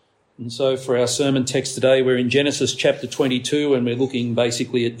And so for our sermon text today, we're in Genesis chapter 22, and we're looking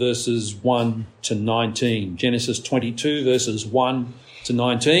basically at verses 1 to 19. Genesis 22, verses 1 to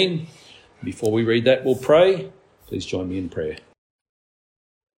 19. Before we read that, we'll pray. Please join me in prayer.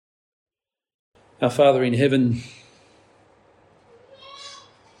 Our Father in heaven,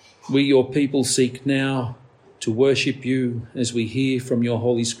 we, your people, seek now to worship you as we hear from your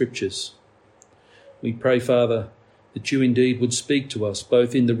holy scriptures. We pray, Father, that you indeed would speak to us,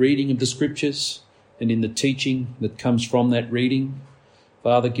 both in the reading of the scriptures and in the teaching that comes from that reading.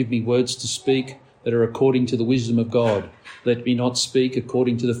 Father, give me words to speak that are according to the wisdom of God. Let me not speak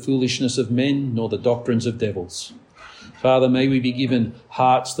according to the foolishness of men, nor the doctrines of devils. Father, may we be given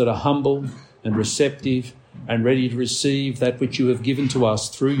hearts that are humble and receptive and ready to receive that which you have given to us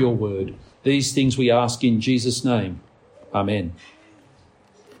through your word. These things we ask in Jesus' name. Amen.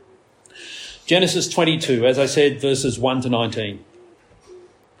 Genesis 22, as I said, verses 1 to 19.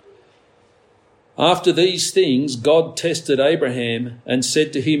 After these things, God tested Abraham and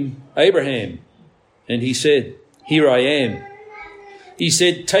said to him, Abraham. And he said, Here I am. He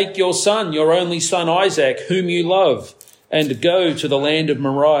said, Take your son, your only son Isaac, whom you love, and go to the land of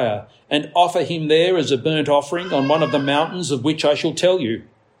Moriah, and offer him there as a burnt offering on one of the mountains of which I shall tell you.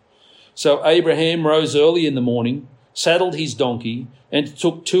 So Abraham rose early in the morning, saddled his donkey, and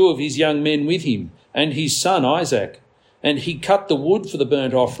took 2 of his young men with him, and his son Isaac. And he cut the wood for the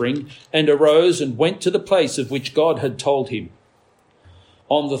burnt offering, and arose and went to the place of which God had told him.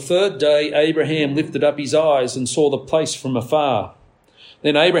 On the 3rd day Abraham lifted up his eyes and saw the place from afar.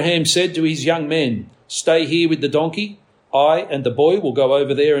 Then Abraham said to his young men, Stay here with the donkey. I and the boy will go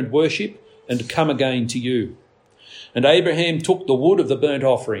over there and worship, and come again to you. And Abraham took the wood of the burnt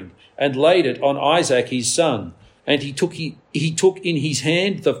offering, and laid it on Isaac his son. And he took in his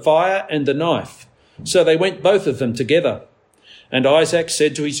hand the fire and the knife. So they went both of them together. And Isaac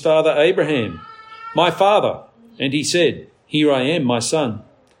said to his father Abraham, My father. And he said, Here I am, my son.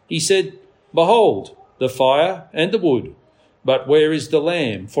 He said, Behold, the fire and the wood, but where is the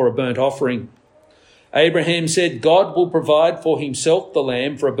lamb for a burnt offering? Abraham said, God will provide for himself the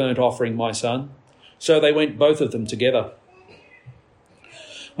lamb for a burnt offering, my son. So they went both of them together.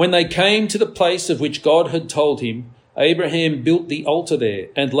 When they came to the place of which God had told him, Abraham built the altar there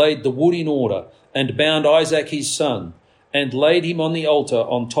and laid the wood in order, and bound Isaac his son, and laid him on the altar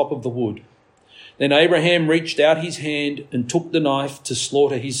on top of the wood. Then Abraham reached out his hand and took the knife to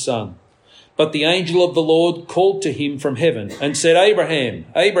slaughter his son. But the angel of the Lord called to him from heaven and said, Abraham,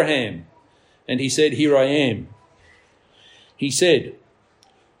 Abraham. And he said, Here I am. He said,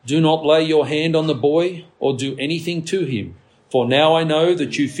 Do not lay your hand on the boy or do anything to him. For now I know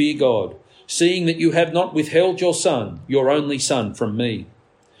that you fear God, seeing that you have not withheld your son, your only son, from me.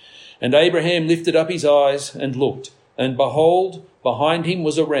 And Abraham lifted up his eyes and looked, and behold, behind him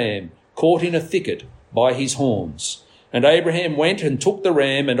was a ram, caught in a thicket by his horns. And Abraham went and took the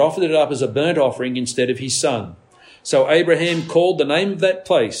ram and offered it up as a burnt offering instead of his son. So Abraham called the name of that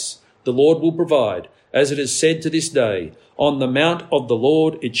place, The Lord will provide, as it is said to this day, On the mount of the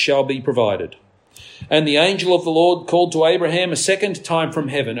Lord it shall be provided. And the angel of the Lord called to Abraham a second time from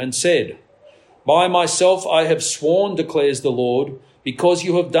heaven and said, By myself I have sworn, declares the Lord, because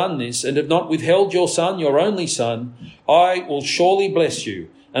you have done this and have not withheld your son, your only son, I will surely bless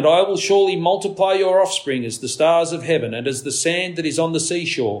you, and I will surely multiply your offspring as the stars of heaven and as the sand that is on the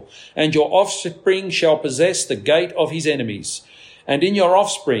seashore, and your offspring shall possess the gate of his enemies. And in your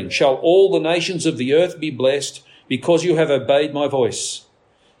offspring shall all the nations of the earth be blessed, because you have obeyed my voice.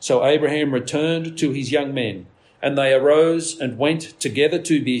 So Abraham returned to his young men, and they arose and went together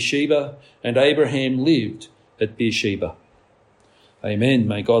to Beersheba, and Abraham lived at Beersheba. Amen.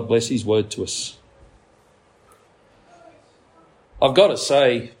 May God bless his word to us. I've got to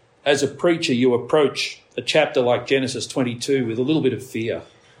say, as a preacher, you approach a chapter like Genesis 22 with a little bit of fear,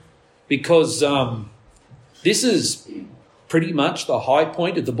 because this is pretty much the high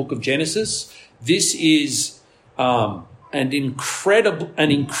point of the book of Genesis. This is an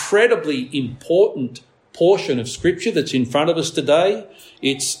incredibly important portion of Scripture that's in front of us today.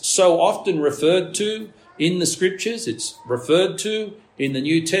 It's so often referred to in the Scriptures. It's referred to in the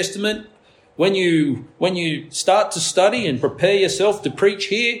New Testament. When you start to study and prepare yourself to preach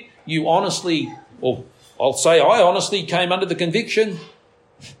here, you honestly, or I'll say I honestly came under the conviction,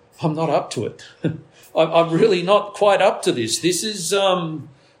 I'm not up to it. I'm really not quite up to this. This is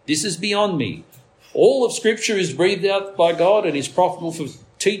beyond me. All of Scripture is breathed out by God and is profitable for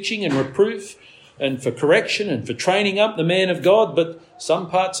teaching and reproof and for correction and for training up the man of God. But some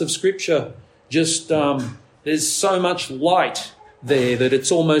parts of Scripture just, there's so much light there that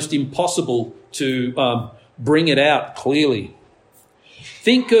it's almost impossible to bring it out clearly.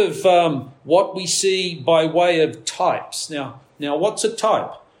 Think of what we see by way of types. Now, what's a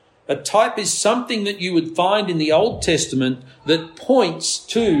type? A type is something that you would find in the Old Testament that points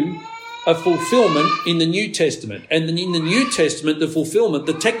to a fulfillment in the New Testament. And in the New Testament, the fulfillment,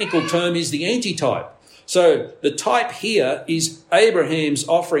 the technical term is the antitype. So the type here is Abraham's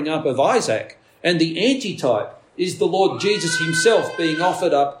offering up of Isaac, and the antitype is the Lord Jesus himself being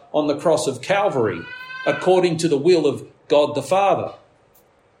offered up on the cross of Calvary, according to the will of God the Father.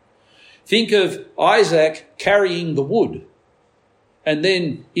 Think of Isaac carrying the wood. And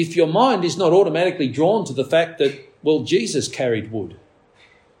then if your mind is not automatically drawn to the fact that, well, Jesus carried wood.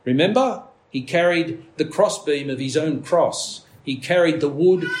 Remember, he carried the crossbeam of his own cross. He carried the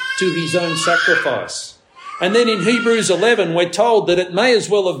wood to his own sacrifice. And then in Hebrews 11, we're told that it may as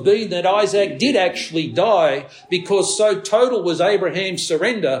well have been that Isaac did actually die, because so total was Abraham's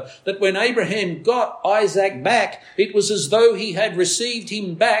surrender that when Abraham got Isaac back, it was as though he had received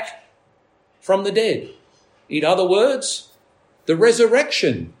him back from the dead. In other words, the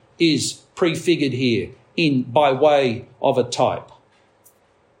resurrection is prefigured here by way of a type.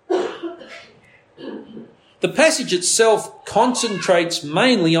 The passage itself concentrates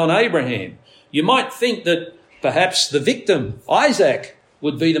mainly on Abraham. You might think that perhaps the victim, Isaac,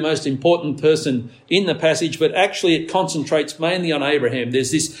 would be the most important person in the passage, but actually it concentrates mainly on Abraham. There's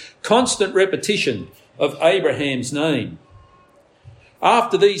this constant repetition of Abraham's name.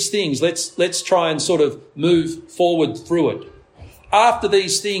 After these things, let's try and sort of move forward through it. After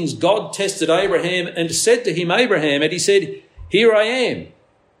these things, God tested Abraham and said to him, Abraham, and he said, here I am.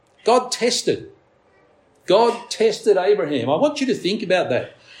 God tested Abraham. I want you to think about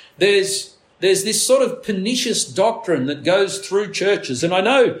that. There's this sort of pernicious doctrine that goes through churches. And I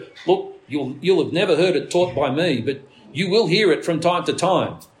know, look, you'll have never heard it taught by me, but you will hear it from time to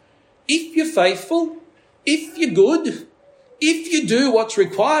time. If you're faithful, if you're good, if you do what's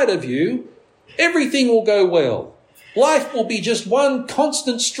required of you, everything will go well. Life will be just one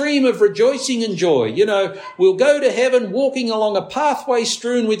constant stream of rejoicing and joy. You know, we'll go to heaven walking along a pathway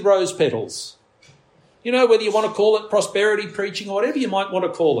strewn with rose petals. You know, whether you want to call it prosperity preaching or whatever you might want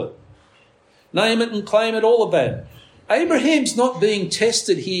to call it. Name it and claim it, all of that. Abraham's not being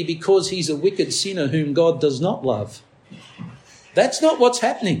tested here because he's a wicked sinner whom God does not love. That's not what's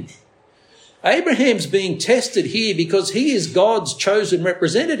happening. Abraham's being tested here because he is God's chosen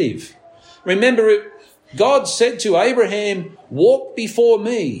representative. Remember, God said to Abraham, walk before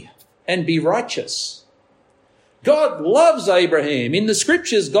me and be righteous. God loves Abraham. In the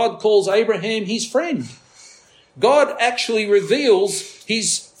scriptures, God calls Abraham his friend. God actually reveals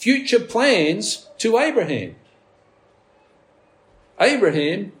his future plans to Abraham.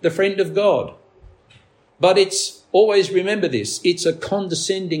 Abraham, the friend of God. But always remember this, it's a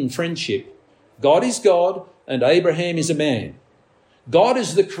condescending friendship. God is God and Abraham is a man. God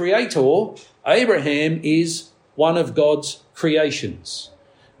is the creator. Abraham is one of God's creations.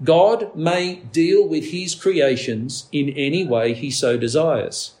 God may deal with his creations in any way he so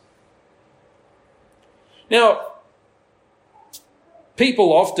desires. Now,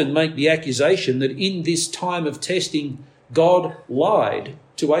 people often make the accusation that in this time of testing, God lied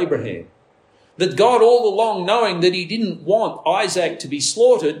to Abraham. That God, all along knowing that he didn't want Isaac to be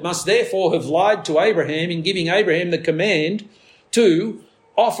slaughtered, must therefore have lied to Abraham in giving Abraham the command to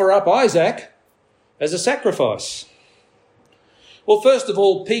offer up Isaac as a sacrifice. Well, first of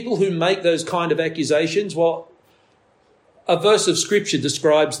all, people who make those kind of accusations, well, a verse of Scripture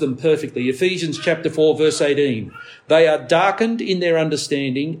describes them perfectly. Ephesians chapter 4, verse 18. They are darkened in their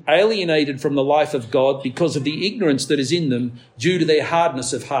understanding, alienated from the life of God because of the ignorance that is in them due to their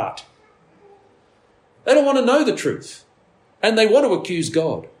hardness of heart. They don't want to know the truth, and they want to accuse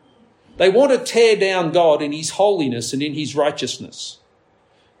God. They want to tear down God in his holiness and in his righteousness.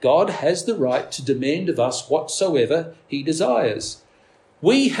 God has the right to demand of us whatsoever he desires.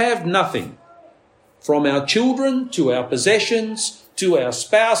 We have nothing, from our children to our possessions, to our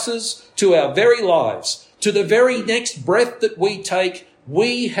spouses, to our very lives, to the very next breath that we take.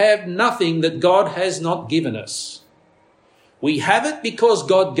 We have nothing that God has not given us. We have it because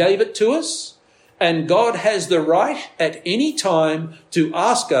God gave it to us, and God has the right at any time to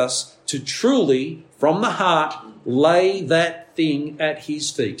ask us to truly, from the heart, lay that thing at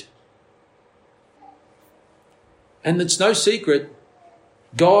his feet. And it's no secret,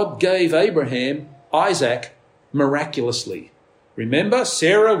 God gave Abraham Isaac miraculously. Remember,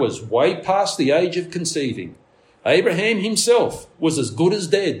 Sarah was way past the age of conceiving. Abraham himself was as good as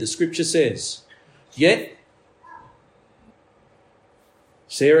dead, the scripture says. Yet,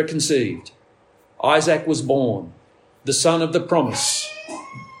 Sarah conceived. Isaac was born, the son of the promise.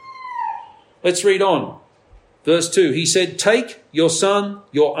 Let's read on. Verse 2, he said, take your son,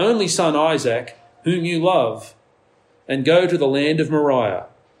 your only son Isaac, whom you love, and go to the land of Moriah.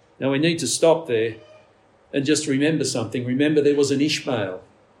 Now we need to stop there and just remember something. Remember, there was an Ishmael.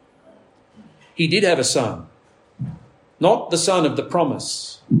 He did have a son, not the son of the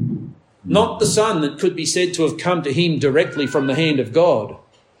promise, not the son that could be said to have come to him directly from the hand of God.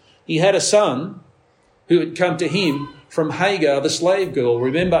 He had a son who had come to him from Hagar, the slave girl.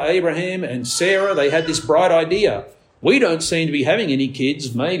 Remember Abraham and Sarah, they had this bright idea. We don't seem to be having any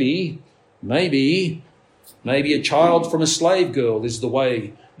kids. Maybe a child from a slave girl is the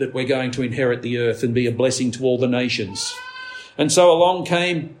way that we're going to inherit the earth and be a blessing to all the nations. And so along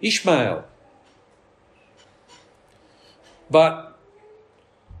came Ishmael. But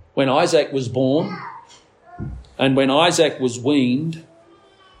when Isaac was born and when Isaac was weaned,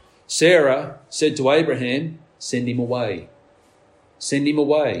 Sarah said to Abraham, send him away. Send him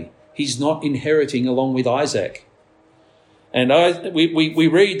away. He's not inheriting along with Isaac. And we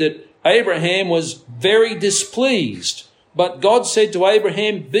read that Abraham was very displeased. But God said to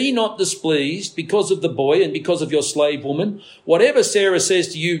Abraham, be not displeased because of the boy and because of your slave woman. Whatever Sarah says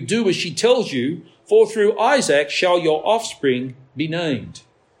to you, do as she tells you, for through Isaac shall your offspring be named.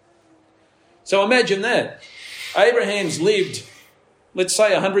 So imagine that. Abraham's lived, let's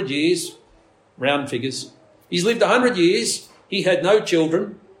say 100 years, round figures. He's lived 100 years. He had no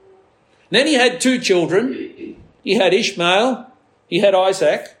children. Then he had 2 children. He had Ishmael. He had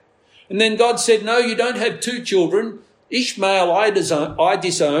Isaac. And then God said, no, you don't have 2 children. Ishmael I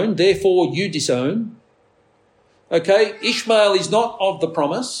disown, therefore you disown. Okay, Ishmael is not of the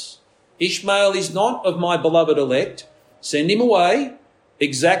promise. Ishmael is not of my beloved elect. Send him away.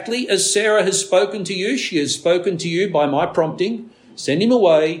 Exactly as Sarah has spoken to you, she has spoken to you by my prompting. Send him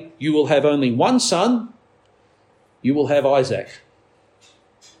away. You will have only one son. You will have Isaac.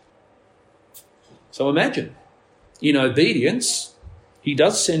 So imagine, in obedience, he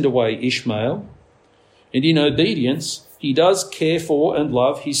does send away Ishmael. And in obedience, he does care for and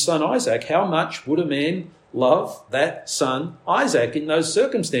love his son Isaac. How much would a man love that son Isaac in those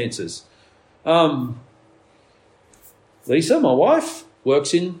circumstances? Lisa, my wife,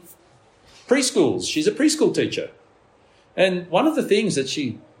 works in preschools. She's a preschool teacher. And one of the things that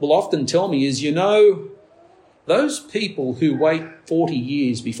she will often tell me is, you know, those people who wait 40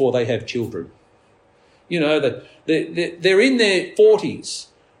 years before they have children, you know, that they're in their 40s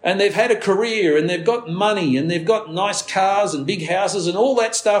and they've had a career and they've got money and they've got nice cars and big houses and all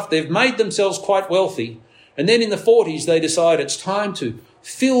that stuff. They've made themselves quite wealthy. And then in the 40s, they decide it's time to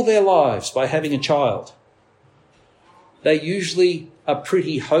fill their lives by having a child. They usually are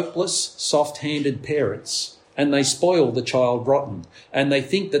pretty hopeless, soft-handed parents, and they spoil the child rotten. And they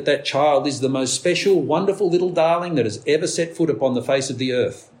think that that child is the most special, wonderful little darling that has ever set foot upon the face of the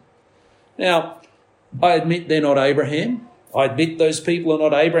earth. Now, I admit they're not Abraham. I admit those people are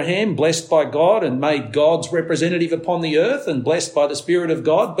not Abraham, blessed by God and made God's representative upon the earth and blessed by the Spirit of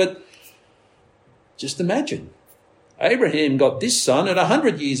God. But just imagine, Abraham got this son at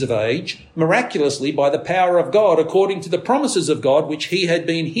 100 years of age, miraculously by the power of God, according to the promises of God, which he had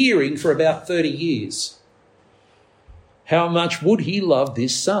been hearing for about 30 years. How much would he love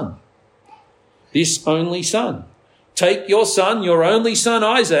this son, this only son? Take your son, your only son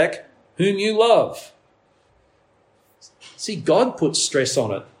Isaac, whom you love. See, God puts stress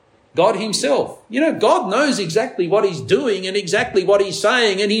on it. God himself. You know, God knows exactly what he's doing and exactly what he's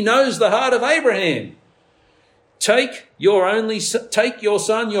saying, and he knows the heart of Abraham. Take your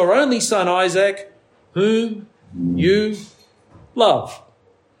son, your only son Isaac, whom you love,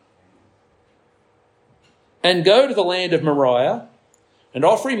 and go to the land of Moriah and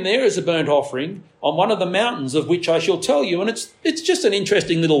offer him there as a burnt offering on one of the mountains of which I shall tell you. And it's just an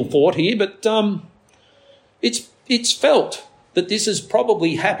interesting little thought here, but it's felt that this is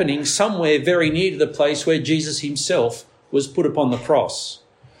probably happening somewhere very near to the place where Jesus himself was put upon the cross.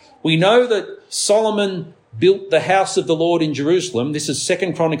 We know that Solomon built the house of the Lord in Jerusalem. This is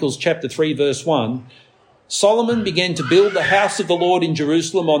 2 Chronicles chapter 3, verse 1. Solomon began to build the house of the Lord in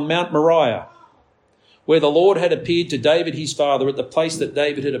Jerusalem on Mount Moriah, where the Lord had appeared to David his father at the place that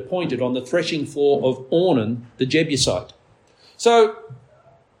David had appointed on the threshing floor of Ornan the Jebusite. So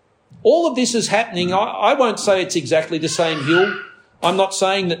all of this is happening. I won't say it's exactly the same hill. I'm not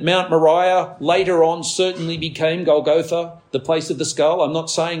saying that Mount Moriah later on certainly became Golgotha, the place of the skull. I'm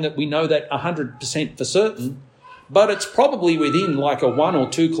not saying that we know that 100% for certain, but it's probably within like a 1 or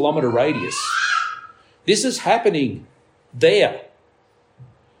 2 kilometre radius. This is happening there,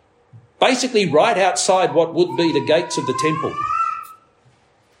 basically right outside what would be the gates of the temple.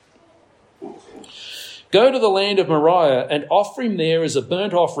 Go to the land of Moriah and offer him there as a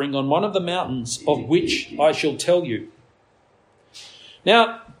burnt offering on one of the mountains of which I shall tell you.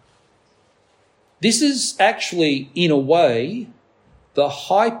 Now, this is actually, in a way, the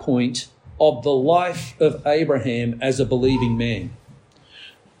high point of the life of Abraham as a believing man.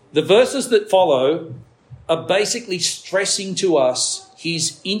 The verses that follow are basically stressing to us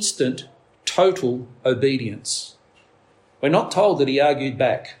his instant, total obedience. We're not told that he argued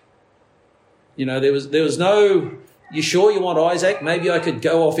back. You know, there was no, you sure you want Isaac? Maybe I could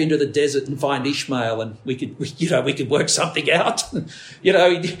go off into the desert and find Ishmael and we could work something out.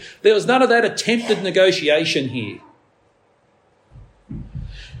 There was none of that attempted negotiation here.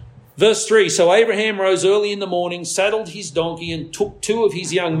 Verse 3, so Abraham rose early in the morning, saddled his donkey and took 2 of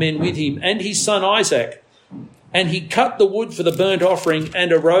his young men with him and his son Isaac. And he cut the wood for the burnt offering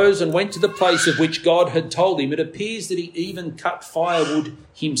and arose and went to the place of which God had told him. It appears that he even cut firewood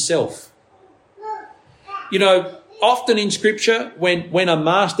himself. You know, often in Scripture, when a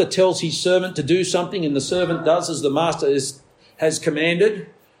master tells his servant to do something and the servant does as the master has commanded,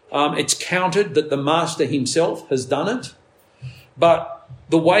 it's counted that the master himself has done it. But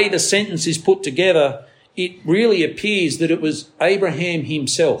the way the sentence is put together, it really appears that it was Abraham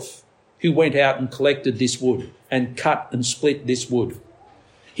himself who went out and collected this wood and cut and split this wood.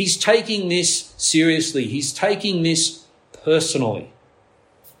 He's taking this seriously. He's taking this personally.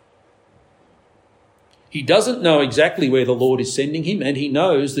 He doesn't know exactly where the Lord is sending him, and he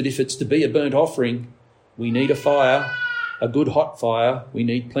knows that if it's to be a burnt offering, we need a fire, a good hot fire. We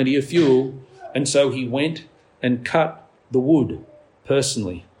need plenty of fuel. And so he went and cut the wood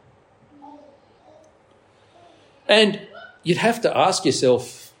personally. And you'd have to ask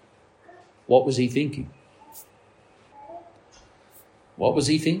yourself, what was he thinking? What was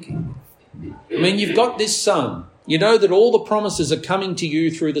he thinking? I mean, you've got this son. You know that all the promises are coming to you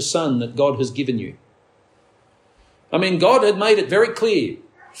through the son that God has given you. I mean, God had made it very clear,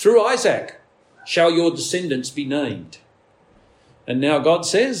 through Isaac shall your descendants be named. And now God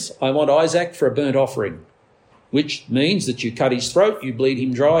says, I want Isaac for a burnt offering, which means that you cut his throat, you bleed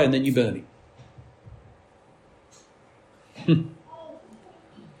him dry, and then you burn him.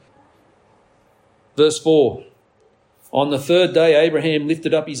 Verse 4, on the 3rd day Abraham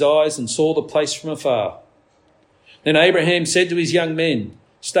lifted up his eyes and saw the place from afar. Then Abraham said to his young men,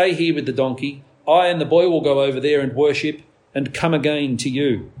 stay here with the donkey. I and the boy will go over there and worship and come again to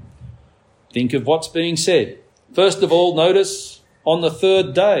you. Think of what's being said. First of all, notice on the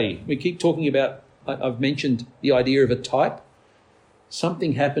 3rd day. We keep talking about, I've mentioned the idea of a type.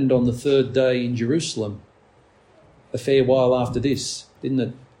 Something happened on the 3rd day in Jerusalem a fair while after this, didn't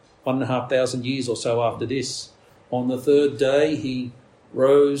it? 1,500 years or so after this. On the 3rd day, he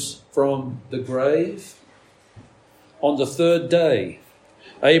rose from the grave. On the 3rd day,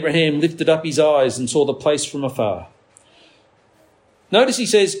 Abraham lifted up his eyes and saw the place from afar. Notice he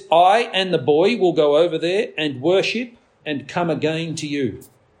says, I and the boy will go over there and worship and come again to you.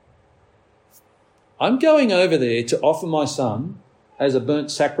 I'm going over there to offer my son as a burnt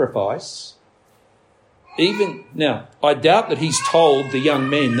sacrifice. Even now, I doubt that he's told the young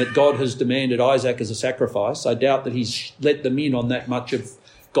men that God has demanded Isaac as a sacrifice. I doubt that he's let them in on that much of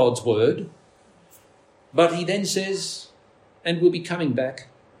God's word. But he then says, and we'll be coming back.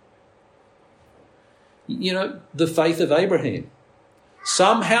 You know, the faith of Abraham.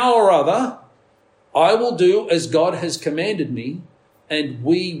 Somehow or other, I will do as God has commanded me, and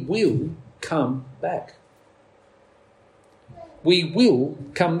we will come back. We will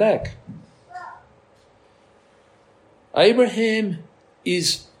come back. Abraham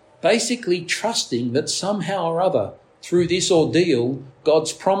is basically trusting that somehow or other, through this ordeal,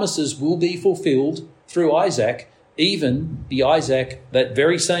 God's promises will be fulfilled through Isaac, even the Isaac, that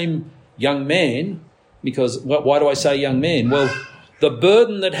very same young man. Because why do I say young man? Well, the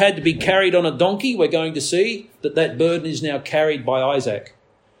burden that had to be carried on a donkey, we're going to see that burden is now carried by Isaac.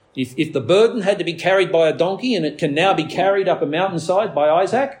 If the burden had to be carried by a donkey and it can now be carried up a mountainside by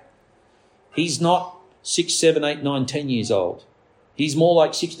Isaac, he's not 6, 7, 8, 9, 10 years old. He's more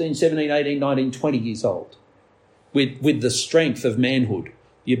like 16, 17, 18, 19, 20 years old with the strength of manhood,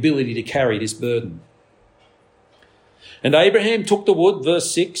 the ability to carry this burden. And Abraham took the wood,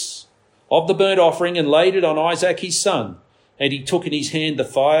 verse 6, of the burnt offering and laid it on Isaac his son. And he took in his hand the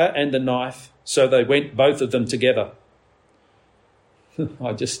fire and the knife. So they went both of them together.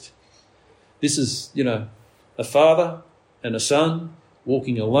 This is, a father and a son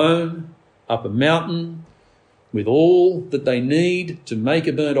walking alone up a mountain with all that they need to make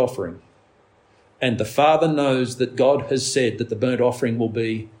a burnt offering. And the father knows that God has said that the burnt offering will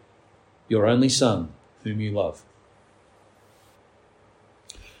be your only son whom you love.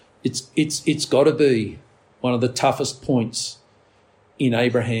 It's got to be one of the toughest points in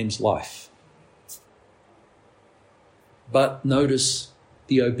Abraham's life. But notice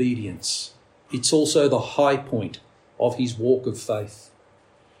the obedience. It's also the high point of his walk of faith.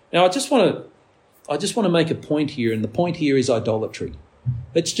 Now, I just want to make a point here, and the point here is idolatry.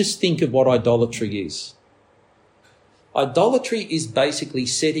 Let's just think of what idolatry is. Idolatry is basically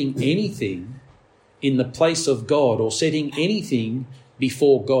setting anything in the place of God, or setting anything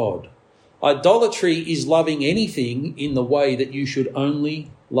before God. Idolatry is loving anything in the way that you should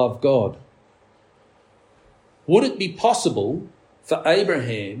only love God. Would it be possible for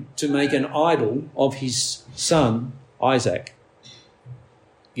Abraham to make an idol of his son, Isaac?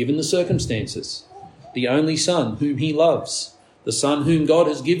 Given the circumstances, the only son whom he loves, the son whom God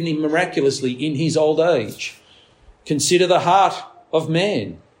has given him miraculously in his old age. Consider the heart of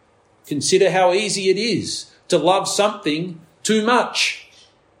man. Consider how easy it is to love something too much.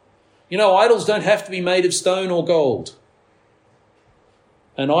 You know, idols don't have to be made of stone or gold.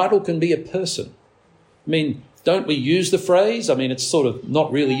 An idol can be a person. I mean, don't we use the phrase? I mean, it's sort of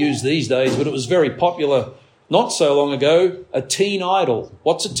not really used these days, but it was very popular not so long ago, a teen idol.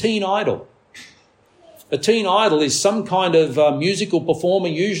 What's a teen idol? A teen idol is some kind of musical performer,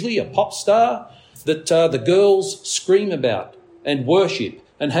 usually a pop star, that the girls scream about and worship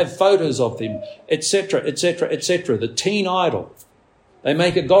and have photos of them, etc., etc., etc. The teen idol. They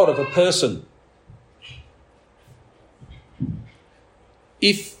make a god of a person.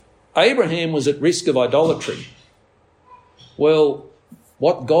 If Abraham was at risk of idolatry, well,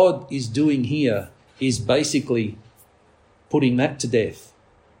 what God is doing here is basically putting that to death.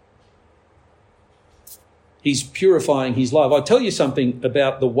 He's purifying his love. I tell you something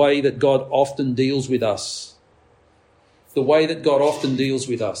about the way that God often deals with us. The way that God often deals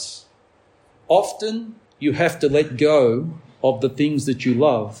with us. Often you have to let go of the things that you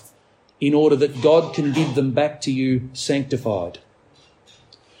love in order that God can give them back to you sanctified.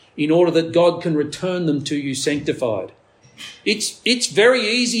 In order that God can return them to you sanctified. It's very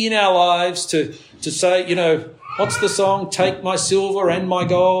easy in our lives to say, you know, what's the song? Take my silver and my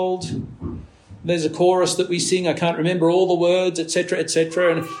gold. There's a chorus that we sing. I can't remember all the words, etc.,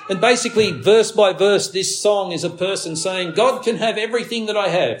 etc. And basically, verse by verse, this song is a person saying, God can have everything that I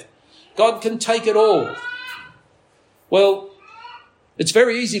have. God can take it all. Well, it's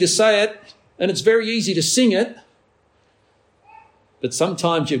very easy to say it, and it's very easy to sing it, but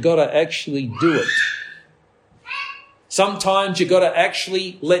sometimes you've got to actually do it. Sometimes you've got to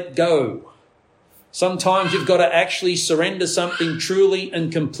actually let go. Sometimes you've got to actually surrender something truly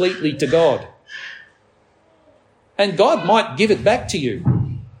and completely to God. And God might give it back to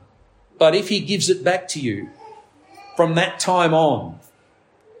you. But if he gives it back to you, from that time on,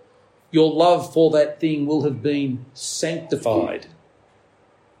 your love for that thing will have been sanctified.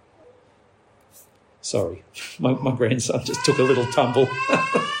 Sorry, my grandson just took a little tumble.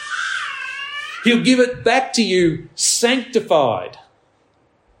 He'll give it back to you sanctified.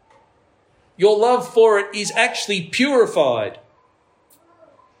 Your love for it is actually purified.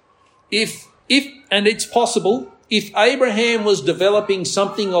 If and it's possible, if Abraham was developing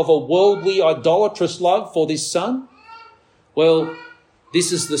something of a worldly, idolatrous love for this son, well,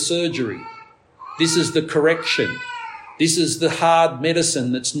 this is the surgery. This is the correction. This is the hard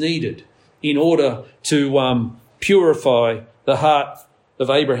medicine that's needed in order to purify the heart of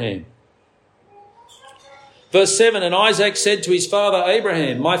Abraham. Verse 7, and Isaac said to his father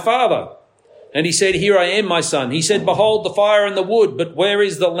Abraham, my father. And he said, here I am, my son. He said, behold the fire and the wood, but where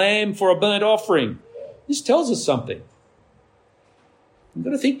is the lamb for a burnt offering? This tells us something. We've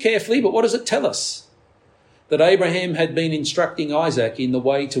got to think carefully, but what does it tell us? That Abraham had been instructing Isaac in the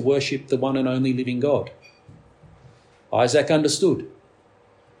way to worship the one and only living God. Isaac understood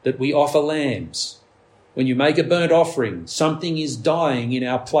that we offer lambs. When you make a burnt offering, something is dying in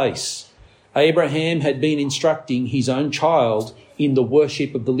our place. Abraham had been instructing his own child in the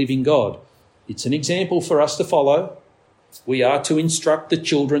worship of the living God. It's an example for us to follow. We are to instruct the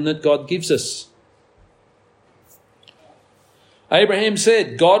children that God gives us. Abraham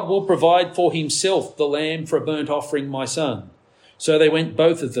said, God will provide for himself the lamb for a burnt offering, my son. So they went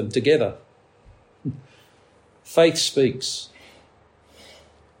both of them together. Faith speaks.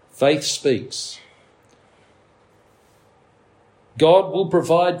 Faith speaks. God will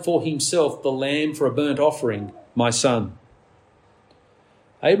provide for himself the lamb for a burnt offering, my son.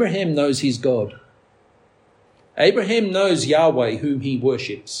 Abraham knows his God. Abraham knows Yahweh whom he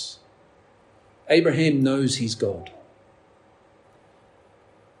worships. Abraham knows his God.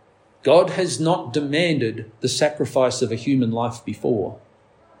 God has not demanded the sacrifice of a human life before.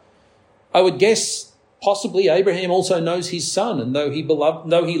 I would guess possibly Abraham also knows his son, and though he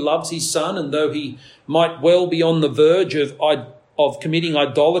loves his son, and though he might well be on the verge of committing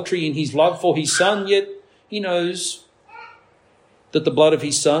idolatry in his love for his son, yet he knows that the blood of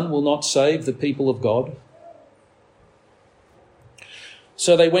his son will not save the people of God.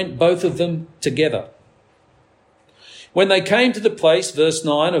 So they went, both of them, together. When they came to the place, verse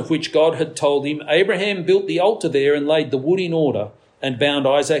 9, of which God had told him, Abraham built the altar there and laid the wood in order, and bound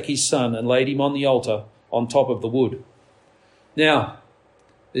Isaac his son and laid him on the altar on top of the wood. Now,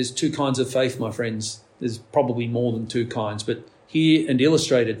 there's two kinds of faith, my friends. There's probably more than two kinds, but here and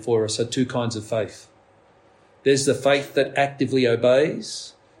illustrated for us are two kinds of faith. There's the faith that actively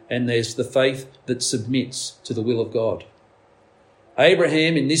obeys, and there's the faith that submits to the will of God.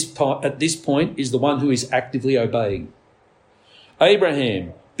 Abraham at this point is the one who is actively obeying.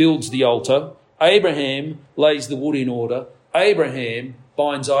 Abraham builds the altar. Abraham lays the wood in order. Abraham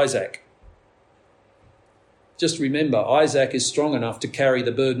binds Isaac. Just remember, Isaac is strong enough to carry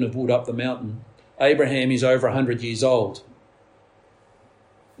the burden of wood up the mountain. Abraham is over 100 years old.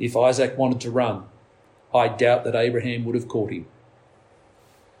 If Isaac wanted to run, I doubt that Abraham would have caught him.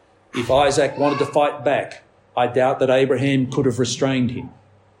 If Isaac wanted to fight back, I doubt that Abraham could have restrained him.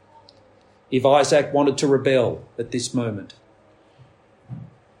 If Isaac wanted to rebel at this moment,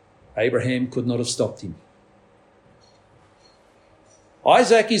 Abraham could not have stopped him.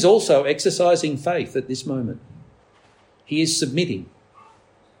 Isaac is also exercising faith at this moment. He is submitting.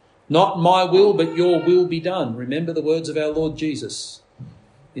 Not my will, but your will be done. Remember the words of our Lord Jesus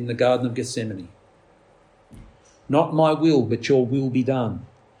in the Garden of Gethsemane. Not my will, but your will be done.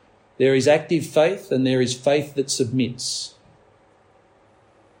 There is active faith and there is faith that submits.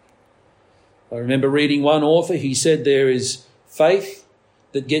 I remember reading one author, he said there is faith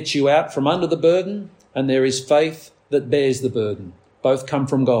that gets you out from under the burden and there is faith that bears the burden. Both come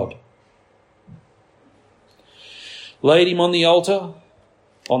from God. Laid him on the altar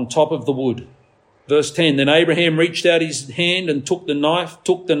on top of the wood. Verse 10, then Abraham reached out his hand and took the knife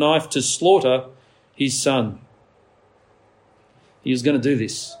to slaughter his son. He was going to do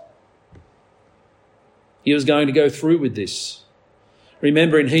this. He was going to go through with this.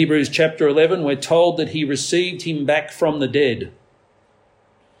 Remember in Hebrews chapter 11, we're told that he received him back from the dead.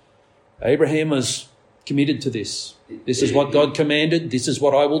 Abraham was committed to this. This is what God commanded. This is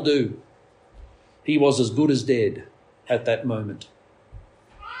what I will do. He was as good as dead at that moment.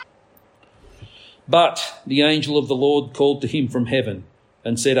 But the angel of the Lord called to him from heaven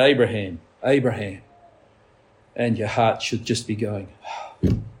and said, Abraham, Abraham. And your heart should just be going,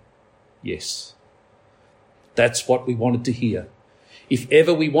 yes. That's what we wanted to hear. If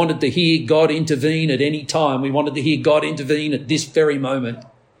ever we wanted to hear God intervene at any time, we wanted to hear God intervene at this very moment.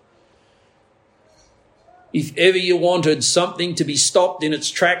 If ever you wanted something to be stopped in its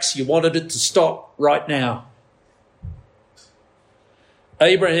tracks, you wanted it to stop right now.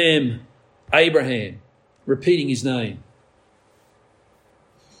 Abraham, Abraham, repeating his name.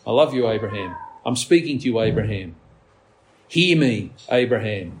 I love you, Abraham. I'm speaking to you, Abraham. Hear me,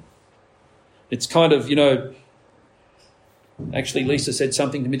 Abraham. It's kind of, actually Lisa said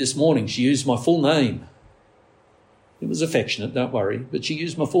something to me this morning. She used my full name. It was affectionate, don't worry, but she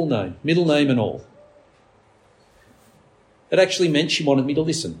used my full name, middle name and all. It actually meant she wanted me to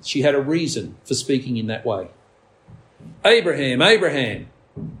listen. She had a reason for speaking in that way. Abraham, Abraham.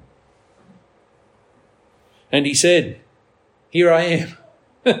 And he said, here I am.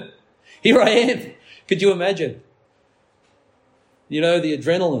 Here I am. Could you imagine? The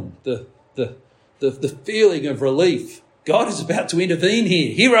adrenaline, the feeling of relief. God is about to intervene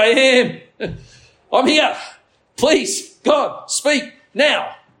here. Here I am. I'm here. Please, God, speak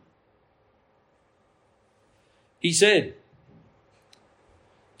now. He said,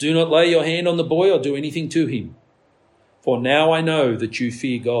 do not lay your hand on the boy or do anything to him. For now I know that you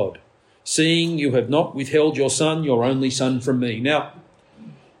fear God, seeing you have not withheld your son, your only son, from me. Now,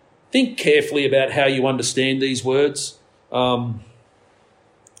 think carefully about how you understand these words. There's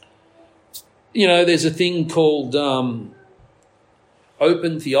a thing called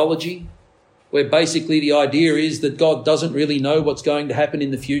open theology, where basically the idea is that God doesn't really know what's going to happen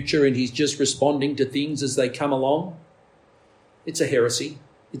in the future and he's just responding to things as they come along. It's a heresy.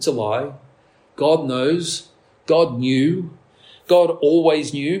 It's a lie. God knows. God knew. God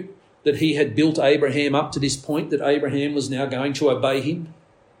always knew that he had built Abraham up to this point, that Abraham was now going to obey him.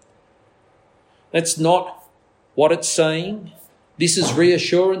 That's not what it's saying. This is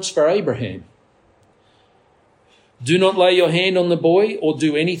reassurance for Abraham. Do not lay your hand on the boy or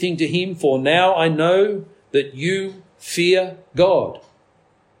do anything to him, for now I know that you fear God.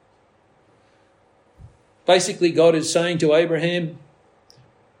 Basically, God is saying to Abraham,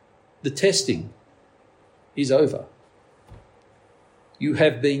 the testing is over. You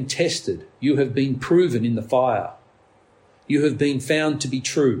have been tested. You have been proven in the fire. You have been found to be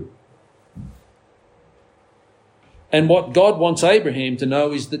true. And what God wants Abraham to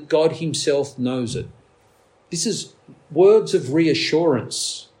know is that God himself knows it. This is words of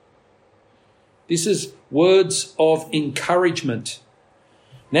reassurance. This is words of encouragement.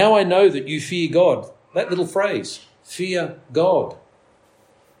 Now I know that you fear God. That little phrase, fear God.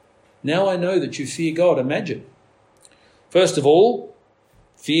 Now I know that you fear God. Imagine. First of all,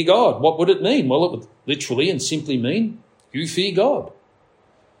 fear God. What would it mean? Well, it would literally and simply mean you fear God.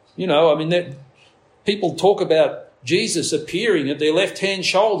 That people talk about Jesus appearing at their left-hand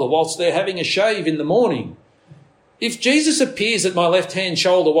shoulder whilst they're having a shave in the morning. If Jesus appears at my left-hand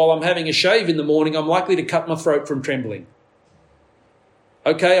shoulder while I'm having a shave in the morning, I'm likely to cut my throat from trembling.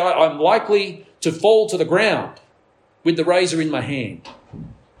 Okay, I'm likely to fall to the ground with the razor in my hand.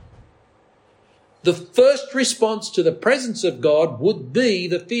 The first response to the presence of God would be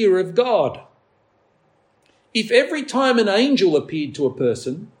the fear of God. If every time an angel appeared to a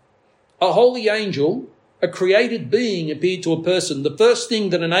person, a holy angel, a created being appeared to a person, the first thing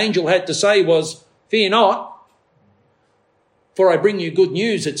that an angel had to say was, "Fear not, for I bring you good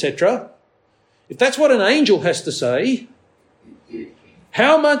news," etc. If that's what an angel has to say,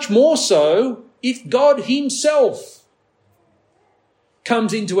 how much more so if God himself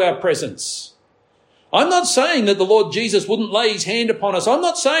comes into our presence? I'm not saying that the Lord Jesus wouldn't lay his hand upon us. I'm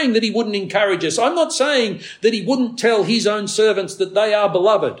not saying that he wouldn't encourage us. I'm not saying that he wouldn't tell his own servants that they are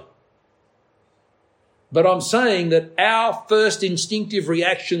beloved. But I'm saying that our first instinctive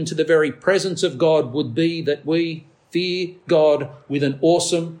reaction to the very presence of God would be that we fear God with an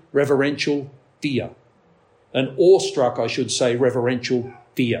awesome reverential fear. An awestruck, I should say, reverential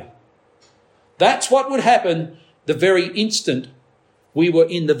fear. That's what would happen the very instant we were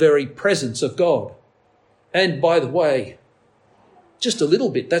in the very presence of God. And by the way, just a little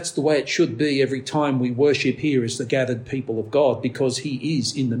bit, that's the way it should be every time we worship here as the gathered people of God, because he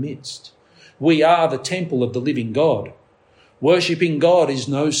is in the midst. We are the temple of the living God. Worshipping God is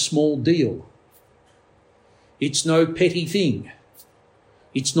no small deal. It's no petty thing.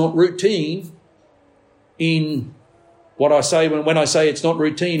 It's not routine. In what I say, when I say it's not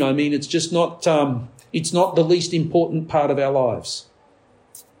routine, I mean it's just not, it's not the least important part of our lives.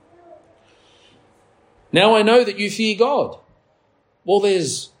 Now I know that you fear God. Well,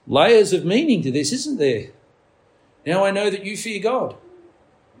 there's layers of meaning to this, isn't there? Now I know that you fear God.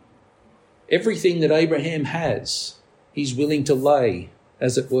 Everything that Abraham has, he's willing to lay,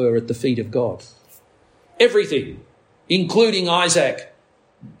 as it were, at the feet of God. Everything, including Isaac,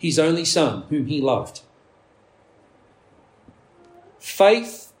 his only son, whom he loved.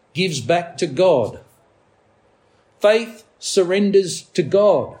 Faith gives back to God. Faith surrenders to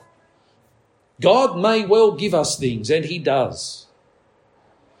God. God may well give us things, and he does.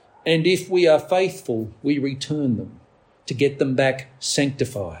 And if we are faithful, we return them to get them back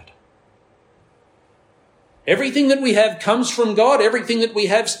sanctified. Everything that we have comes from God. Everything that we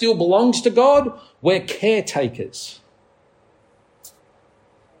have still belongs to God. We're caretakers.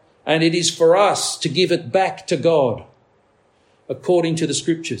 And it is for us to give it back to God according to the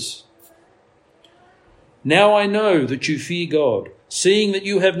Scriptures. Now I know that you fear God, seeing that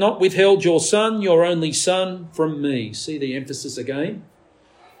you have not withheld your son, your only son, from me. See the emphasis again?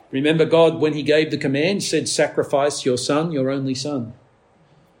 Remember, God, when he gave the command, said, sacrifice your son, your only son.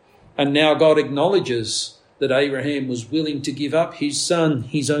 And now God acknowledges that Abraham was willing to give up his son,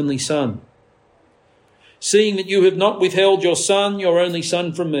 his only son. Seeing that you have not withheld your son, your only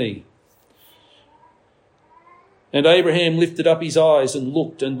son, from me. And Abraham lifted up his eyes and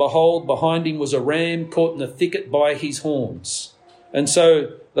looked, and behold, behind him was a ram caught in a thicket by his horns. And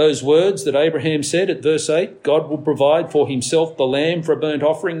so those words that Abraham said at verse 8, God will provide for himself the lamb for a burnt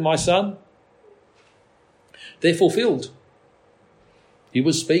offering, my son, they're fulfilled. He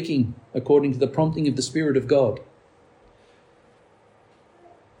was speaking according to the prompting of the Spirit of God.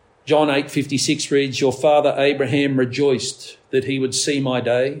 John 8:56 reads, your father Abraham rejoiced that he would see my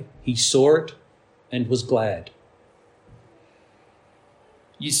day. He saw it and was glad.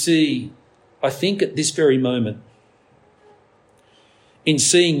 You see, I think at this very moment, in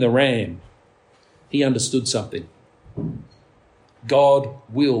seeing the ram, he understood something. God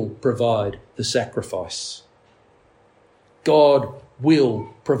will provide the sacrifice. God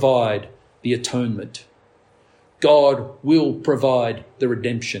will provide the atonement. God will provide the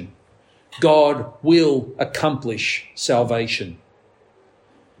redemption. God will accomplish salvation.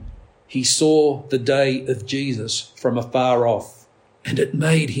 He saw the day of Jesus from afar off, and it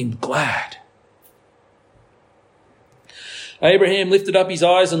made him glad. Abraham lifted up his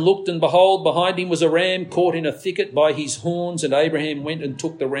eyes and looked, and behold, behind him was a ram caught in a thicket by his horns. And Abraham went and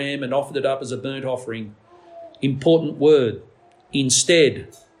took the ram and offered it up as a burnt offering. Important word,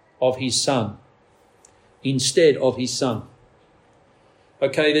 instead of his son. Instead of his son.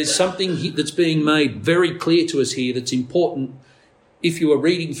 Okay, there's something that's being made very clear to us here that's important. If you are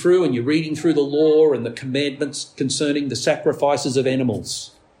reading through and you're reading through the law and the commandments concerning the sacrifices of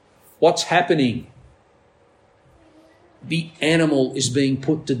animals, what's happening? The animal is being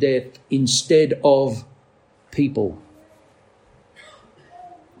put to death instead of people.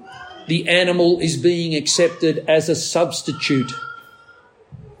 The animal is being accepted as a substitute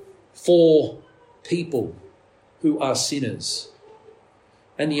for people who are sinners.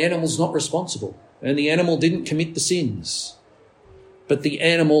 And the animal's not responsible. And the animal didn't commit the sins. But the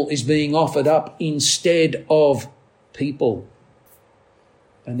animal is being offered up instead of people.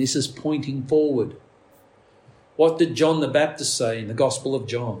 And this is pointing forward. What did John the Baptist say in the Gospel of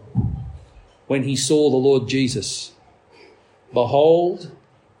John when he saw the Lord Jesus? Behold,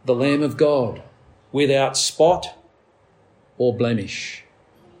 the Lamb of God, without spot or blemish.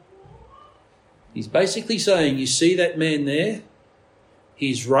 He's basically saying, you see that man there?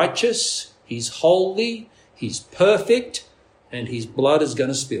 He's righteous, he's holy, he's perfect, and his blood is going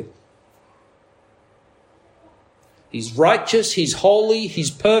to spill. He's righteous, he's holy, he's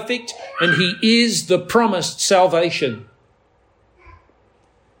perfect, and he is the promised salvation.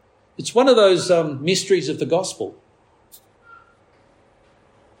 It's one of those mysteries of the gospel.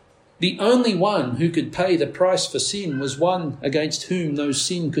 The only one who could pay the price for sin was one against whom no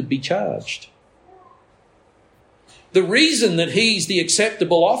sin could be charged. The reason that he's the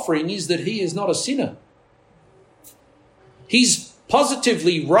acceptable offering is that he is not a sinner. He's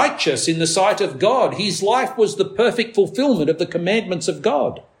positively righteous in the sight of God. His life was the perfect fulfillment of the commandments of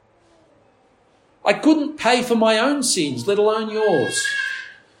God. I couldn't pay for my own sins, let alone yours.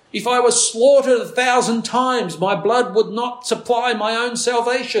 If I was slaughtered 1,000 times, my blood would not supply my own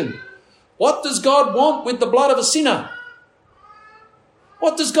salvation. What does God want with the blood of a sinner?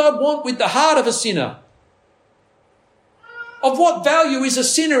 What does God want with the heart of a sinner? Of what value is a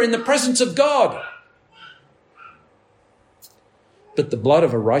sinner in the presence of God? But the blood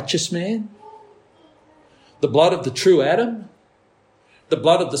of a righteous man, the blood of the true Adam, the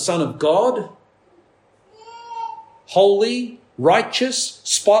blood of the Son of God, holy, righteous,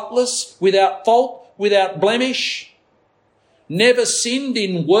 spotless, without fault, without blemish, never sinned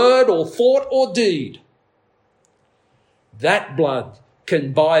in word or thought or deed. That blood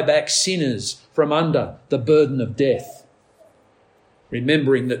can buy back sinners from under the burden of death,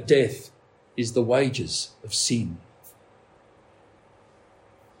 remembering that death is the wages of sin.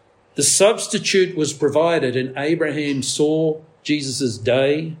 The substitute was provided, and Abraham saw Jesus'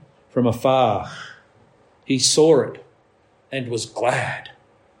 day from afar. He saw it and was glad.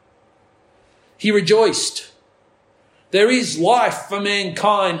 He rejoiced. There is life for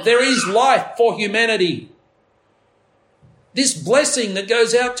mankind. There is life for humanity. This blessing that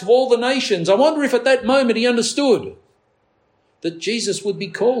goes out to all the nations. I wonder if at that moment he understood that Jesus would be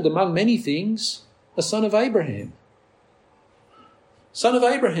called, among many things, a son of Abraham. Son of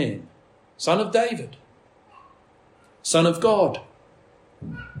Abraham, son of David, son of God.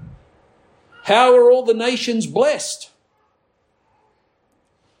 How are all the nations blessed?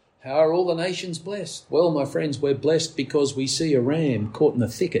 How are all the nations blessed? Well, my friends, we're blessed because we see a ram caught in a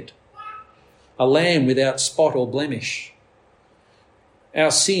thicket, a lamb without spot or blemish.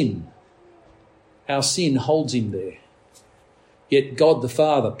 Our sin holds him there. Yet God the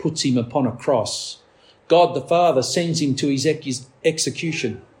Father puts him upon a cross. God the Father sends him to his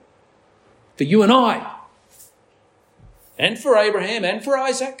execution. For you and I, and for Abraham, and for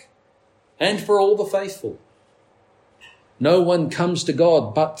Isaac, and for all the faithful. No one comes to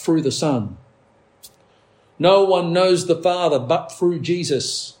God but through the Son. No one knows the Father but through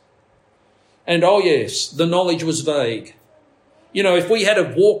Jesus. And oh yes, the knowledge was vague. You know, if we had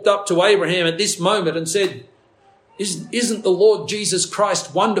have walked up to Abraham at this moment and said, isn't the Lord Jesus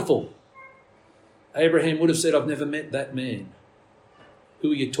Christ wonderful? Abraham would have said, I've never met that man.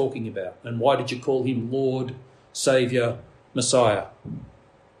 Who are you talking about? And why did you call him Lord, Saviour, Messiah?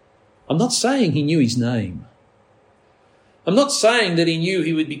 I'm not saying he knew his name. I'm not saying that he knew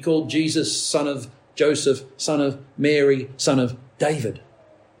he would be called Jesus, son of Joseph, son of Mary, son of David.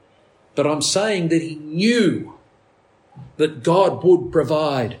 But I'm saying that he knew that God would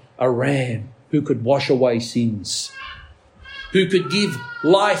provide a ram who could wash away sins, who could give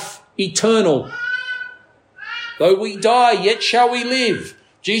life eternal. Though we die, yet shall we live.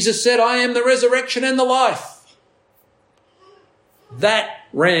 Jesus said, I am the resurrection and the life. That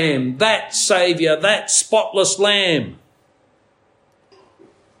ram, that Saviour, that spotless lamb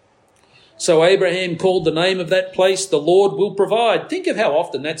So Abraham called the name of that place, the Lord will provide. Think of how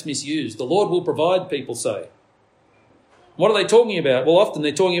often that's misused. The Lord will provide, people say. What are they talking about? Well, often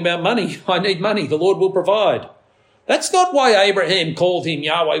they're talking about money. I need money. The Lord will provide. That's not why Abraham called him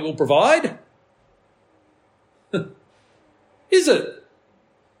Yahweh will provide. Is it?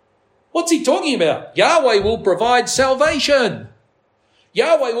 What's he talking about? Yahweh will provide salvation.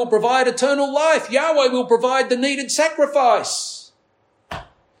 Yahweh will provide eternal life. Yahweh will provide the needed sacrifice.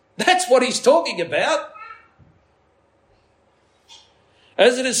 That's what he's talking about.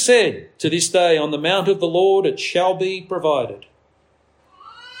 As it is said to this day, on the mount of the Lord it shall be provided.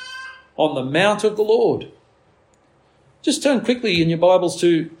 On the mount of the Lord. Just turn quickly in your Bibles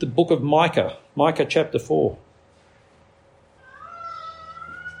to the book of Micah, Micah chapter 4.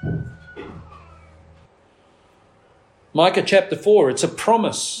 Micah chapter 4, it's a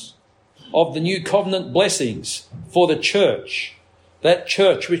promise of the new covenant blessings for the church, that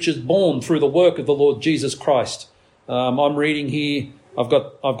church which is born through the work of the Lord Jesus Christ. I'm reading here, I've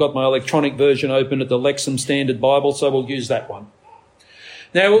got my electronic version open at the Lexham Standard Bible, so we'll use that one.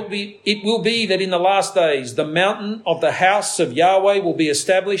 Now it will be that in the last days the mountain of the house of Yahweh will be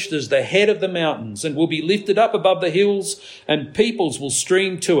established as the head of the mountains and will be lifted up above the hills, and peoples will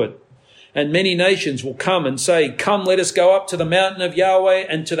stream to it. And many nations will come and say, come, let us go up to the mountain of Yahweh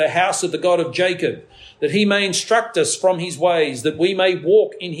and to the house of the God of Jacob, that he may instruct us from his ways, that we may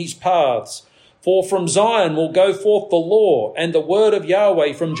walk in his paths. For from Zion will go forth the law and the word of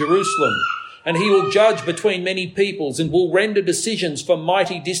Yahweh from Jerusalem. And he will judge between many peoples and will render decisions for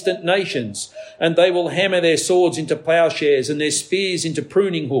mighty distant nations. And they will hammer their swords into plowshares and their spears into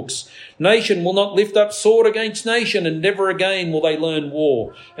pruning hooks. Nation will not lift up sword against nation, and never again will they learn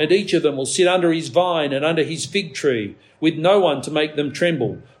war. And each of them will sit under his vine and under his fig tree, with no one to make them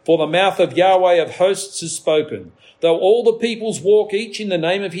tremble. For the mouth of Yahweh of hosts has spoken. Though all the peoples walk each in the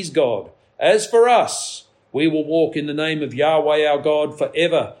name of his God, as for us, we will walk in the name of Yahweh our God for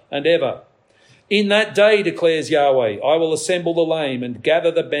ever and ever. In that day, declares Yahweh, I will assemble the lame and gather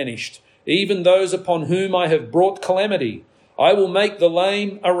the banished, even those upon whom I have brought calamity. I will make the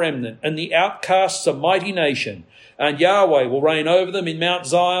lame a remnant and the outcasts a mighty nation, and Yahweh will reign over them in Mount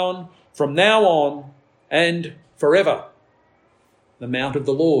Zion from now on and forever. The mount of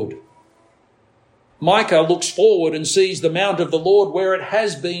the Lord. Micah looks forward and sees the mount of the Lord where it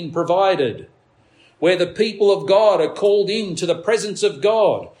has been provided, where the people of God are called into the presence of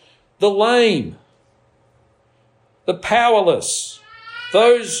God. The lame, the powerless,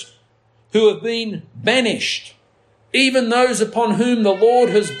 those who have been banished, even those upon whom the Lord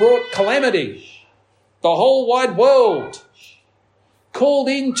has brought calamity, the whole wide world called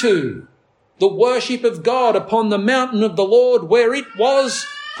into the worship of God upon the mountain of the Lord where it was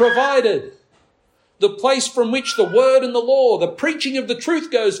provided, the place from which the word and the law, the preaching of the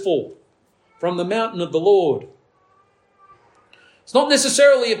truth goes forth, from the mountain of the Lord. It's not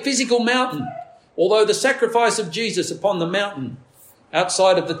necessarily a physical mountain, although the sacrifice of Jesus upon the mountain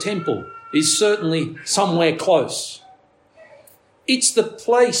outside of the temple is certainly somewhere close. It's the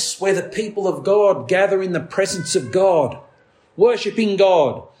place where the people of God gather in the presence of God, worshipping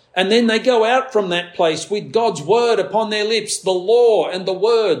God, and then they go out from that place with God's word upon their lips, the law and the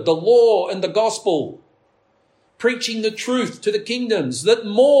word, the law and the gospel, preaching the truth to the kingdoms that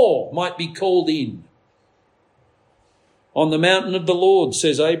more might be called in. On the mountain of the Lord,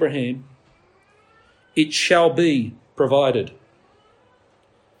 says Abraham, it shall be provided.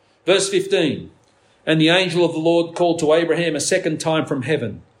 Verse 15, and the angel of the Lord called to Abraham a second time from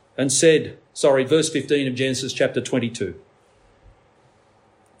heaven and said, verse 15 of Genesis chapter 22.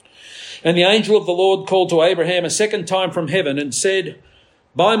 And the angel of the Lord called to Abraham a second time from heaven and said,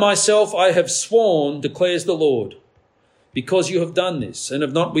 by myself I have sworn, declares the Lord, because you have done this and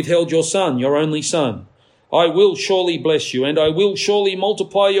have not withheld your son, your only son. I will surely bless you, and I will surely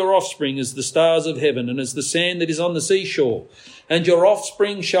multiply your offspring as the stars of heaven and as the sand that is on the seashore. And your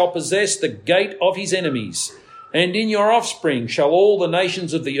offspring shall possess the gate of his enemies. And in your offspring shall all the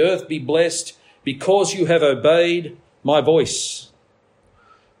nations of the earth be blessed, because you have obeyed my voice.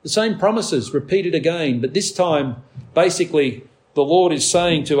 The same promises repeated again, but this time, basically, the Lord is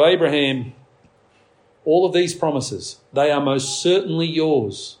saying to Abraham, all of these promises, they are most certainly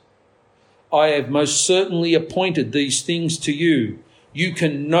yours. I have most certainly appointed these things to you. You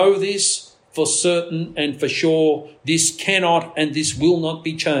can know this for certain and for sure. This cannot and this will not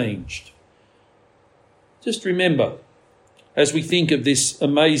be changed. Just remember, as we think of this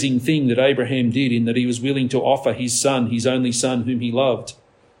amazing thing that Abraham did in that he was willing to offer his son, his only son whom he loved.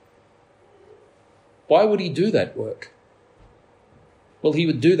 Why would he do that work? Well, he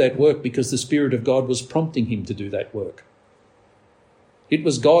would do that work because the Spirit of God was prompting him to do that work. It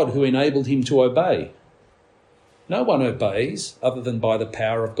was God who enabled him to obey. No one obeys other than by the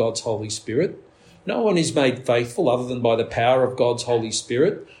power of God's Holy Spirit. No one is made faithful other than by the power of God's Holy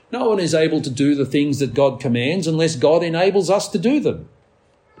Spirit. No one is able to do the things that God commands unless God enables us to do them.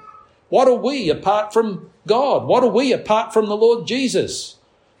 What are we apart from God? What are we apart from the Lord Jesus?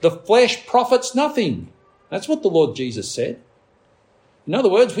 The flesh profits nothing. That's what the Lord Jesus said. In other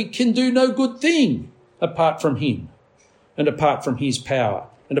words, we can do no good thing apart from him and apart from his power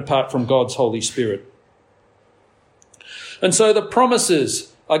and apart from God's Holy Spirit. And so the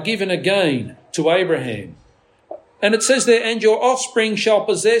promises are given again to Abraham. And it says there, and your offspring shall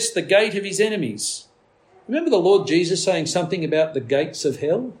possess the gate of his enemies. Remember the Lord Jesus saying something about the gates of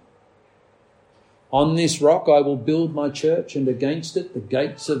hell? On this rock I will build my church, and against it the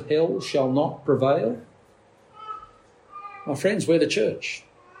gates of hell shall not prevail. My friends, we're the church.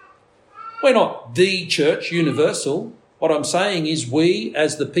 We're not the church universal. What I'm saying is we,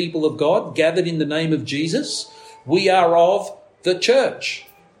 as the people of God, gathered in the name of Jesus, we are of the church.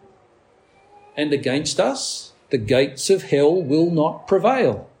 And against us, the gates of hell will not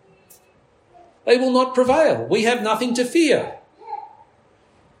prevail. They will not prevail. We have nothing to fear.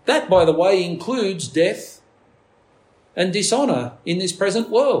 That, by the way, includes death and dishonour in this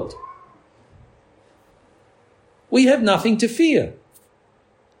present world. We have nothing to fear.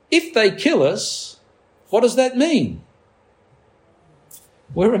 If they kill us, what does that mean?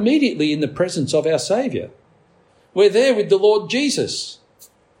 We're immediately in the presence of our Saviour. We're there with the Lord Jesus.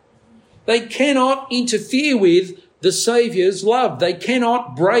 They cannot interfere with the Saviour's love. They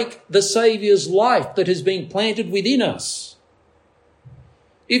cannot break the Saviour's life that has been planted within us.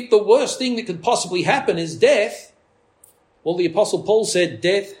 If the worst thing that could possibly happen is death, well, the Apostle Paul said,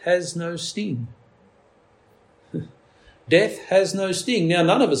 death has no sting. Death has no sting. Now,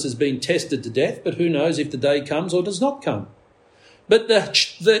 none of us has been tested to death, but who knows if the day comes or does not come. But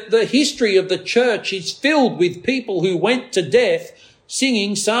the history of the church is filled with people who went to death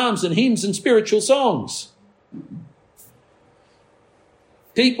singing psalms and hymns and spiritual songs.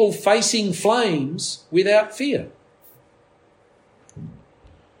 People facing flames without fear.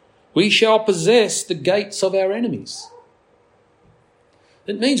 We shall possess the gates of our enemies.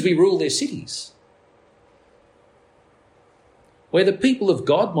 It means we rule their cities. We're the people of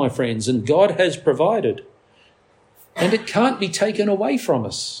God, my friends, and God has provided. And it can't be taken away from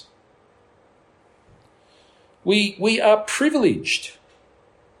us. We are privileged.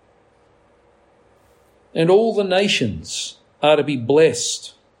 And all the nations are to be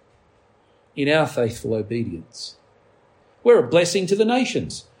blessed in our faithful obedience. We're a blessing to the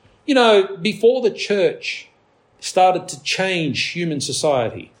nations. You know, before the church started to change human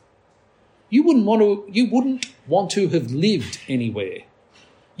society, you wouldn't want to have lived anywhere.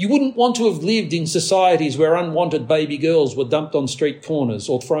 You wouldn't want to have lived in societies where unwanted baby girls were dumped on street corners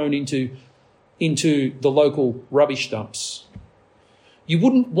or thrown into the local rubbish dumps. You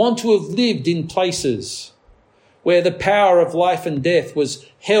wouldn't want to have lived in places where the power of life and death was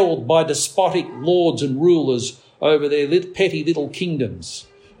held by despotic lords and rulers over their petty little kingdoms,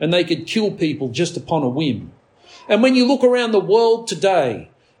 and they could kill people just upon a whim. And when you look around the world today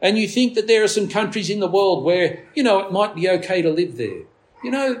and you think that there are some countries in the world where, it might be okay to live there.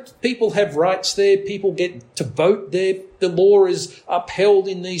 People have rights there. People get to vote there. The law is upheld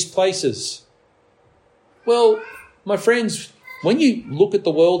in these places. Well, my friends, when you look at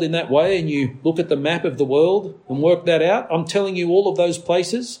the world in that way and you look at the map of the world and work that out, I'm telling you all of those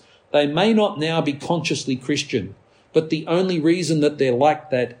places, they may not now be consciously Christian, but the only reason that they're like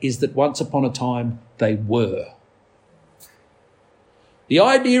that is that once upon a time they were. The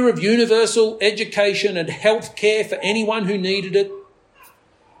idea of universal education and health care for anyone who needed it,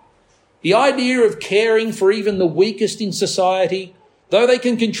 the idea of caring for even the weakest in society, though they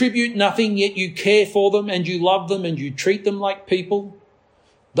can contribute nothing, yet you care for them and you love them and you treat them like people,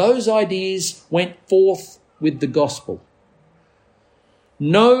 those ideas went forth with the gospel.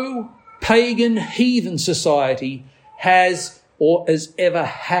 No pagan heathen society has or has ever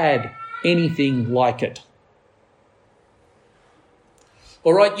had anything like it.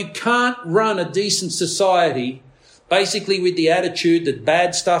 All right, you can't run a decent society basically with the attitude that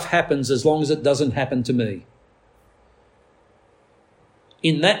bad stuff happens as long as it doesn't happen to me.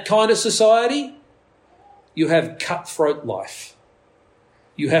 In that kind of society, you have cutthroat life.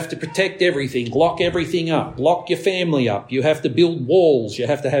 You have to protect everything, lock everything up, lock your family up. You have to build walls. You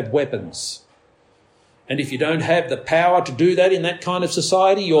have to have weapons. And if you don't have the power to do that in that kind of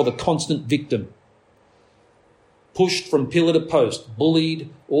society, you're the constant victim. Pushed from pillar to post, bullied,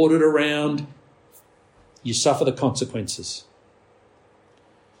 ordered around, you suffer the consequences.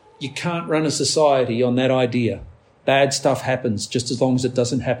 You can't run a society on that idea. Bad stuff happens just as long as it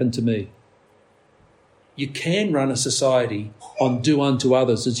doesn't happen to me. You can run a society on do unto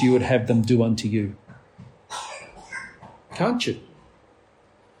others as you would have them do unto you. Can't you?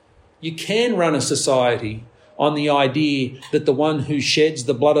 You can run a society on the idea that the one who sheds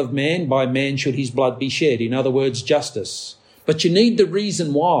the blood of man, by man should his blood be shed. In other words, justice. But you need the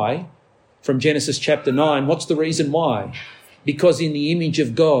reason why from Genesis chapter 9. What's the reason why? Because in the image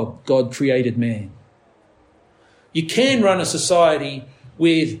of God, God created man. You can run a society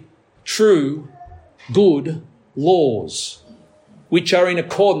with true, good laws, which are in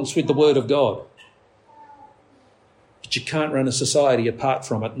accordance with the Word of God. But you can't run a society apart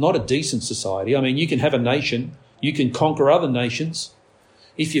from it. Not a decent society. I mean, you can have a nation. You can conquer other nations.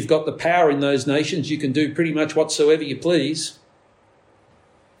 If you've got the power in those nations, you can do pretty much whatsoever you please.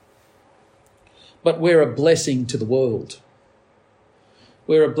 But we're a blessing to the world.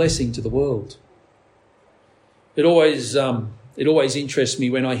 We're a blessing to the world. It always interests me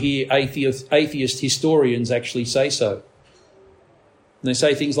when I hear atheist historians actually say so. And they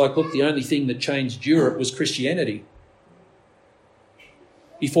say things like, look, the only thing that changed Europe was Christianity.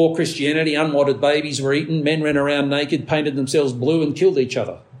 Before Christianity, unwanted babies were eaten, men ran around naked, painted themselves blue and killed each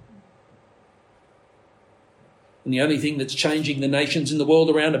other. And the only thing that's changing the nations in the world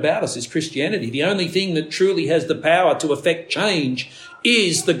around about us is Christianity. The only thing that truly has the power to effect change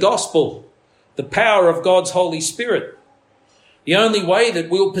is the gospel, the power of God's Holy Spirit. The only way that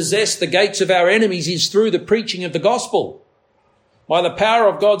we'll possess the gates of our enemies is through the preaching of the gospel, by the power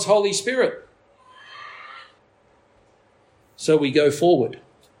of God's Holy Spirit. So we go forward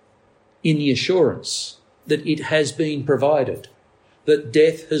in the assurance that it has been provided, that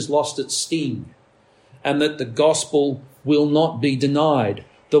death has lost its sting, and that the gospel will not be denied.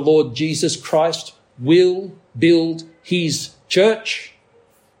 The Lord Jesus Christ will build his church,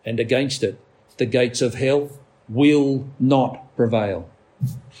 and against it, the gates of hell will not prevail.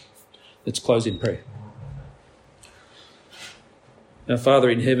 Let's close in prayer. Our Father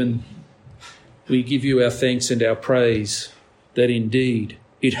in heaven, we give you our thanks and our praise that indeed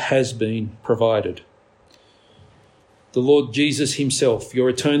it has been provided. The Lord Jesus himself, your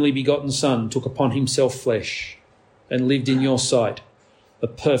eternally begotten Son, took upon himself flesh and lived in your sight a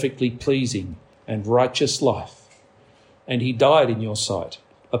perfectly pleasing and righteous life. And he died in your sight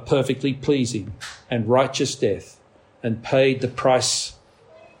a perfectly pleasing and righteous death, and paid the price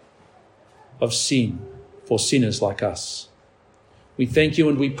of sin for sinners like us. We thank you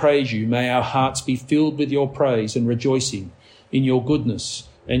and we praise you. May our hearts be filled with your praise and rejoicing in your goodness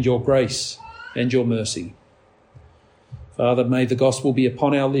and your grace and your mercy. Father, may the gospel be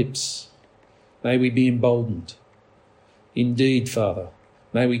upon our lips. May we be emboldened. Indeed, Father,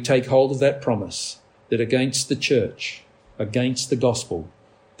 may we take hold of that promise that against the church, against the gospel,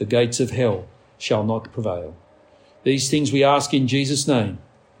 the gates of hell shall not prevail. These things we ask in Jesus' name.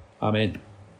 Amen.